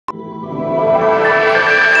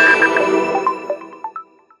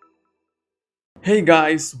Hey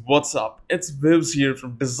guys, what's up? It's Vivs here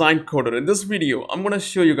from Design Coder. In this video, I'm gonna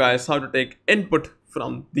show you guys how to take input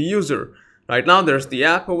from the user. Right now, there's the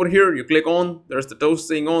app over here. You click on, there's the toast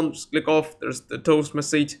saying on, just click off, there's the toast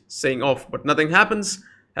message saying off, but nothing happens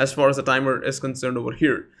as far as the timer is concerned over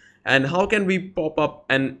here. And how can we pop up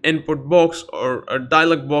an input box or a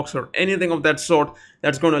dialog box or anything of that sort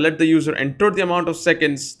that's going to let the user enter the amount of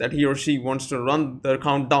seconds that he or she wants to run the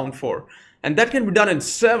countdown for? And that can be done in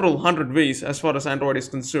several hundred ways as far as Android is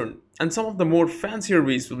concerned. And some of the more fancier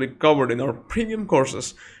ways will be covered in our premium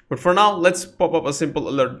courses. But for now, let's pop up a simple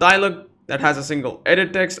alert dialog that has a single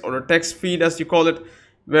edit text or a text feed as you call it,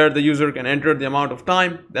 where the user can enter the amount of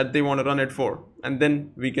time that they want to run it for. And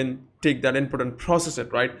then we can take that input and process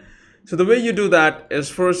it, right? So the way you do that is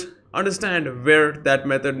first understand where that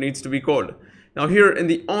method needs to be called. Now here in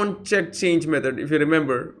the onCheckChange method, if you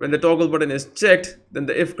remember, when the toggle button is checked, then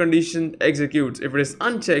the if condition executes. If it is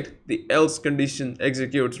unchecked, the else condition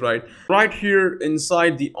executes, right? Right here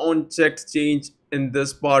inside the onCheckChange in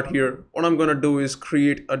this part here, what I'm gonna do is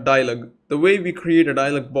create a dialog. The way we create a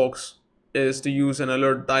dialog box is to use an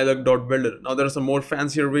alert dialog.builder. Now there's a more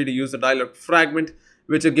fancier way to use the dialog fragment,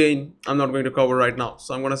 which again I'm not going to cover right now.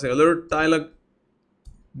 So I'm going to say alert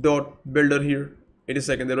dialog.builder here. Wait a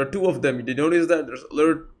second, there are two of them. Did you notice that? There's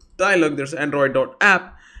alert dialog, there's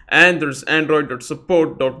android.app, and there's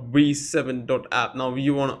android.support.v7.app. Now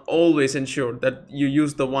you want to always ensure that you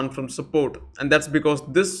use the one from support, and that's because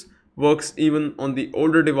this works even on the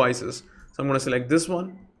older devices. So I'm going to select this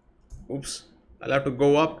one. Oops, I'll have to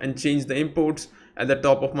go up and change the imports at the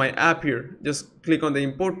top of my app here. Just click on the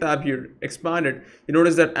import tab here, expand it. You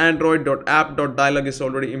notice that android.app.dialog is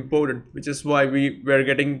already imported, which is why we were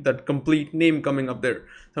getting that complete name coming up there.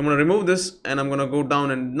 So I'm going to remove this and I'm going to go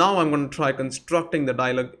down, and now I'm going to try constructing the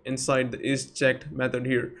dialog inside the isChecked method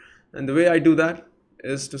here. And the way I do that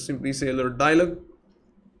is to simply say alert dialog.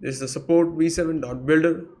 This is the support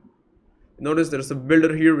v7.builder. Notice there's a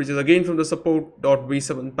builder here, which is again from the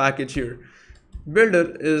support.v7 package here.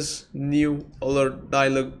 Builder is new alert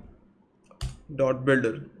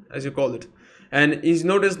dialog.builder as you call it, and you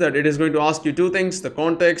notice that it is going to ask you two things, the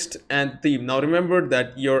context and theme. Now remember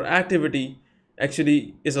that your activity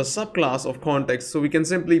actually is a subclass of context, so we can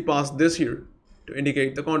simply pass this here to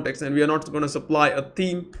indicate the context, and we are not going to supply a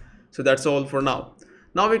theme. So that's all for now.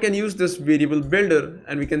 Now we can use this variable builder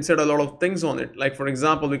and we can set a lot of things on it. Like for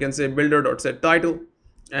example, we can say builder.setTitle,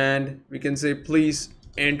 and we can say please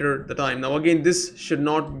enter the time. Now again, this should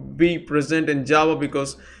not be present in Java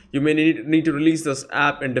because you may need to release this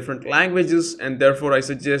app in different languages, and therefore I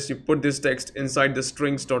suggest you put this text inside the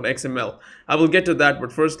strings.xml. I will get to that,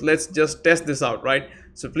 but first let's just test this out, right?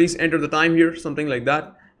 So please enter the time here, something like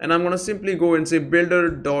that, and I'm going to simply go and say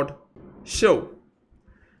builder.show.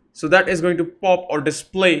 So that is going to pop or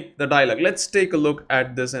display the dialog. Let's take a look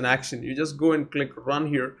at this in action. You just go and click run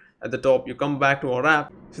here at the top. You come back to our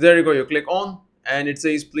app. So there you go. You click on and it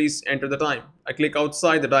says please enter the time. I click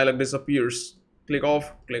outside, the dialog disappears. Click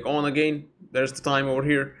off, click on again. There's the time over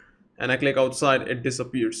here. And I click outside, it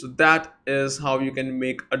disappears. So that is how you can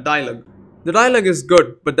make a dialog. The dialog is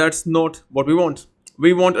good, but that's not what we want.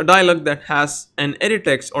 We want a dialog that has an edit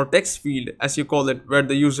text or text field, as you call it, where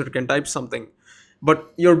the user can type something.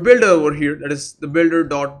 But your builder over here, that is the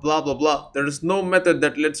builder.blah blah blah, there is no method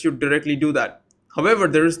that lets you directly do that. However,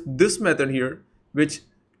 there is this method here, which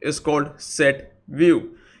is called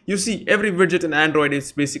setView. You see, every widget in Android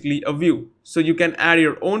is basically a view. So you can add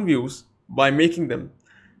your own views by making them.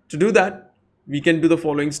 To do that, we can do the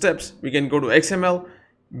following steps. We can go to XML,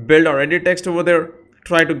 build our edit text over there,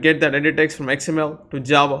 try to get that edit text from XML to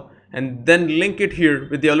Java, and then link it here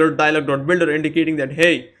with the alert dialog.builder indicating that,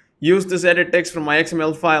 hey, use this edit text from my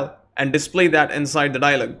XML file and display that inside the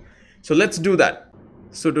dialog. So let's do that.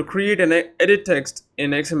 So to create an edit text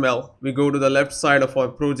in XML, we go to the left side of our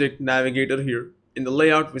project navigator here. In the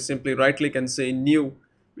layout, we simply right click and say new.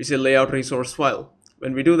 We say layout resource file.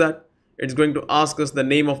 When we do that, it's going to ask us the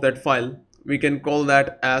name of that file. We can call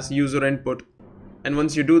that as user input. And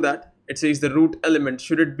once you do that, it says the root element,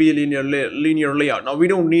 should it be a linear layout? Now we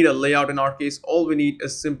don't need a layout in our case. All we need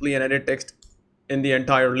is simply an edit text in the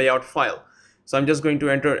entire layout file. So I'm just going to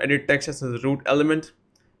enter edit text as a root element,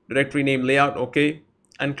 directory name layout, okay,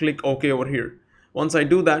 and click OK over here. Once I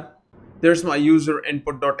do that, there's my user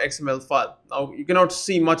input.xml file. Now you cannot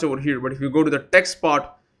see much over here, but if you go to the text part,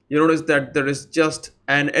 you notice that there is just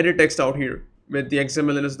an edit text out here with the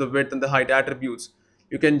XML is the width and the height attributes.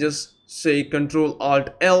 You can just say Control Alt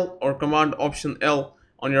L or Command Option L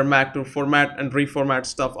on your Mac to format and reformat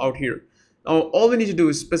stuff out here. Now all we need to do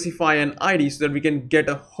is specify an ID so that we can get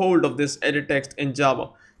a hold of this edit text in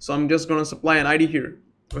Java. So I'm just going to supply an ID here.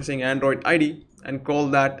 We're saying Android ID, and call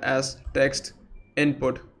that as text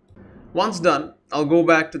input. Once done, I'll go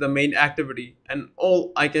back to the main activity, and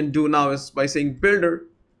all I can do now is by saying builder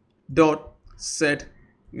dot set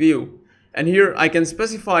view, and here I can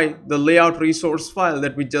specify the layout resource file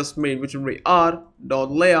that we just made, which will be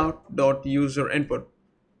r.layout.userinput.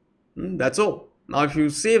 That's all. Now if you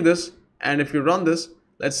save this and if you run this,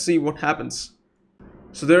 let's see what happens.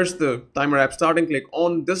 So there's the timer app starting. Click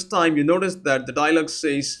on. This time you notice that the dialog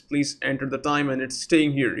says please enter the time, and it's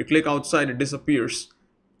staying here. You click outside, it disappears.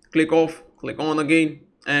 Click off, click on again,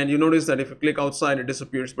 and you notice that if you click outside, it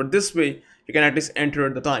disappears. But this way you can at least enter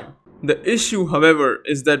the time. The issue, however,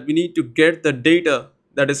 is that we need to get the data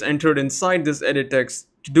that is entered inside this edit text.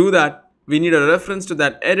 To do that, we need a reference to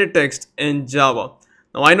that edit text in Java.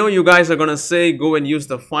 Now I know you guys are gonna say go and use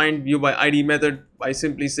the find view by ID method by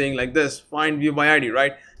simply saying like this, find view by ID,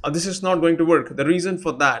 right? Now this is not going to work. The reason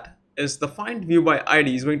for that is the find view by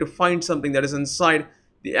ID is going to find something that is inside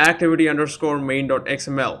the activity underscore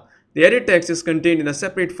main.xml. The edit text is contained in a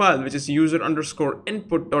separate file, which is user underscore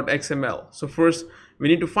input.xml. So first we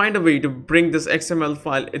need to find a way to bring this XML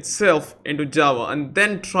file itself into Java and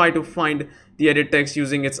then try to find the edit text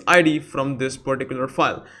using its ID from this particular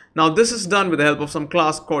file. Now this is done with the help of some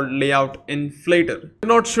class called layout inflator. If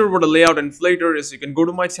you're not sure what a layout inflator is, you can go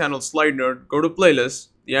to my channel slidenerd, go to playlist,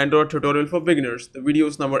 the Android tutorial for beginners. The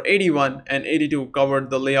videos number 81 and 82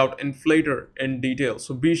 covered the layout inflator in detail.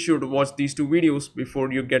 So be sure to watch these two videos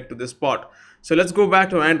before you get to this part. So let's go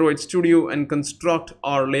back to Android Studio and construct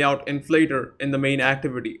our layout inflator in the main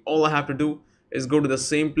activity. All I have to do is go to the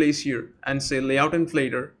same place here and say layout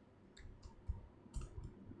inflator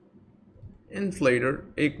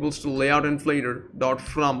equals to layout inflator dot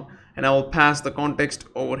from, and I will pass the context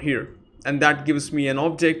over here, and that gives me an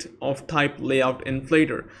object of type layout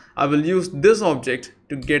inflator. I will use this object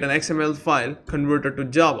to get an XML file converted to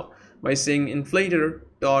Java by saying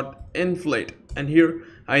inflator.inflate, and here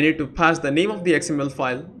I need to pass the name of the XML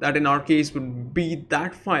file, that in our case would be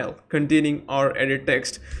that file containing our edit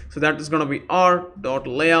text. So that is going to be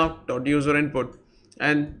r.layout.userinput,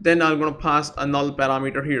 and then I'm going to pass a null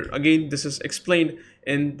parameter here. Again, this is explained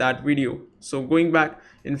in that video. So going back,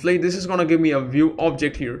 inflate, this is going to give me a view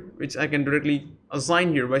object here, which I can directly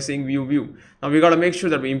assign here by saying view. Now we got to make sure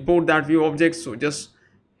that we import that view object, so just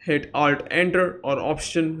hit Alt Enter or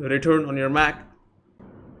Option Return on your Mac.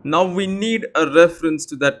 Now we need a reference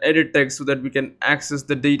to that edit text so that we can access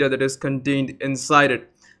the data that is contained inside it.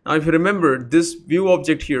 Now if you remember, this view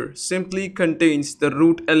object here simply contains the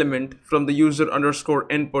root element from the user underscore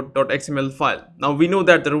input.xml file. Now we know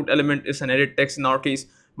that the root element is an edit text in our case,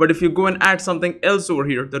 but if you go and add something else over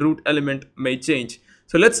here, the root element may change.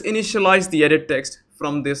 So let's initialize the edit text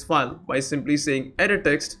from this file by simply saying edit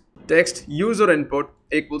text user input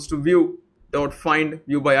equals to view.find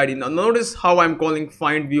view by ID. Now notice how I'm calling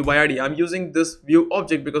find view by ID. I'm using this view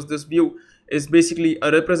object because this view is basically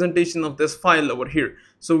a representation of this file over here.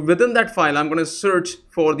 So within that file, I'm going to search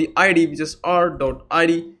for the ID, which is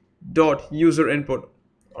r.id.userinput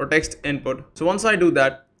or text input. So once I do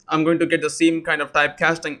that, I'm going to get the same kind of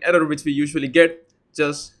typecasting error which we usually get.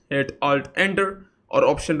 Just hit Alt Enter or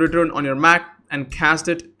Option Return on your Mac and cast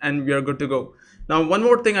it, and we are good to go. Now one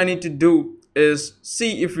more thing I need to do is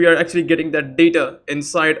see if we are actually getting that data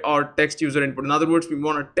inside our text user input. In other words, we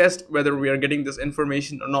want to test whether we are getting this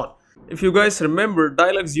information or not. If you guys remember,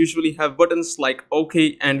 dialogs usually have buttons like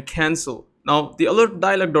OK and cancel. Now the alert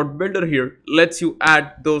dialog.builder here lets you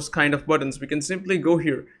add those kind of buttons. We can simply go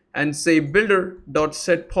here and say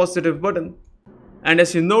builder.setPositive button, and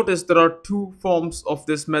as you notice, there are two forms of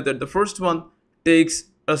this method. The first one takes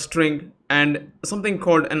a string and something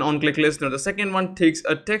called an on-click listener. The second one takes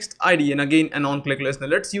a text ID and again an on-click listener.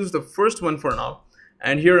 Let's use the first one for now,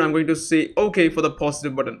 and here I'm going to say OK for the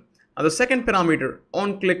positive button. Now the second parameter,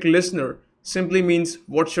 on-click listener, simply means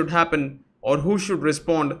what should happen or who should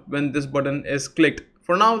respond when this button is clicked.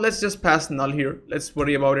 For now, let's just pass null here. Let's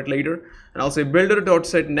worry about it later. And I'll say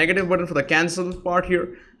builder.set negative button for the cancel part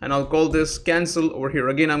here, and I'll call this cancel over here.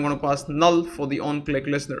 Again, I'm going to pass null for the on-click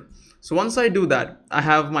listener. So once I do that, I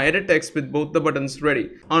have my edit text with both the buttons ready.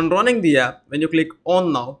 On running the app, when you click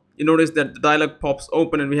on now, you notice that the dialog pops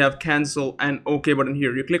open and we have cancel and OK button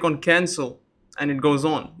here. You click on cancel and it goes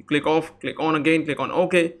on. You click off, click on again, click on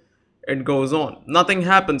OK, it goes on. Nothing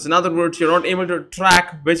happens. In other words, you're not able to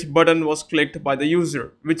track which button was clicked by the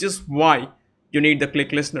user, which is why you need the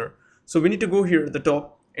click listener. So we need to go here at the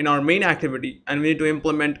top in our main activity and we need to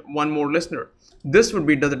implement one more listener. This would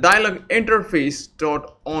be the dialog interface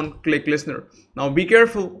dot on click listener. Now be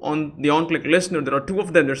careful on the on click listener. There are two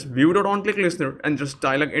of them. There's view dot on click listener and just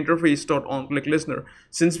dialog interface dot on click listener.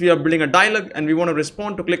 Since we are building a dialog and we want to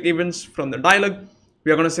respond to click events from the dialog,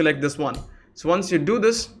 we are going to select this one. So once you do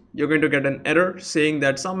this, you're going to get an error saying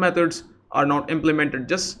that some methods are not implemented.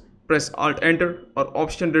 Just press Alt Enter or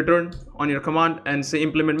Option Return on your command and say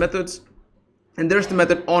implement methods. And there's the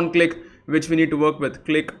method on click which we need to work with.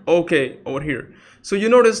 Click OK over here. So you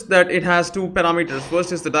notice that it has two parameters.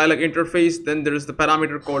 First is the dialog interface, then there is the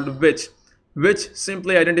parameter called which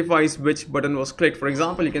simply identifies which button was clicked. For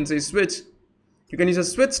example, you can say switch. You can use a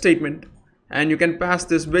switch statement and you can pass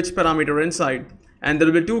this which parameter inside, and there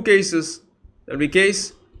will be two cases. There will be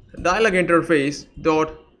case dialog interface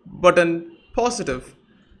dot button positive,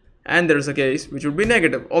 and there is a case which would be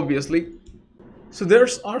negative, obviously. So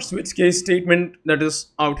there's our switch case statement that is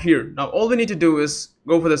out here. Now all we need to do is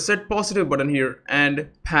go for the set positive button here and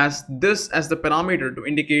pass this as the parameter to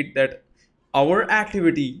indicate that our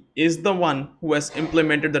activity is the one who has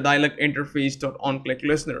implemented the dialog interface dot on click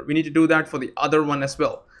listener. We need to do that for the other one as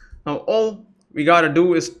well. Now all we gotta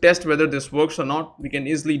do is test whether this works or not. We can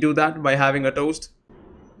easily do that by having a toast.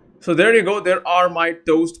 So there you go, there are my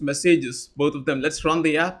toast messages, both of them. Let's run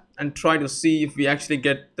the app and try to see if we actually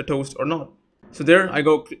get the toast or not. So there I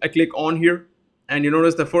go, I click on here and you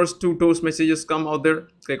notice the first two toast messages come out there.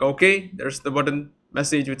 Click OK, there's the button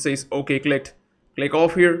message which says OK clicked. Click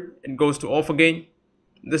off here, it goes to off again.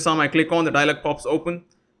 This time I click on, the dialog pops open.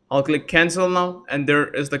 I'll click cancel now and there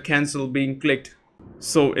is the cancel being clicked.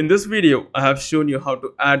 So in this video, I have shown you how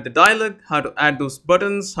to add the dialog, how to add those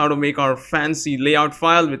buttons, how to make our fancy layout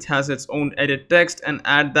file which has its own edit text and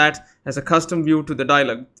add that as a custom view to the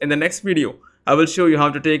dialog. In the next video, I will show you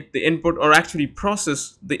how to take the input or actually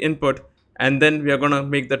process the input, and then we are gonna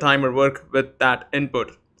make the timer work with that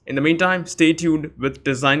input. In the meantime, stay tuned with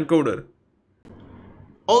Design Coder.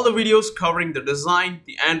 All the videos covering the design,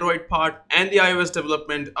 the Android part and the iOS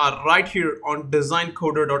development are right here on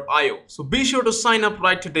designcoder.io. So be sure to sign up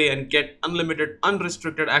right today and get unlimited,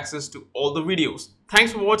 unrestricted access to all the videos.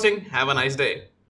 Thanks for watching. Have a nice day.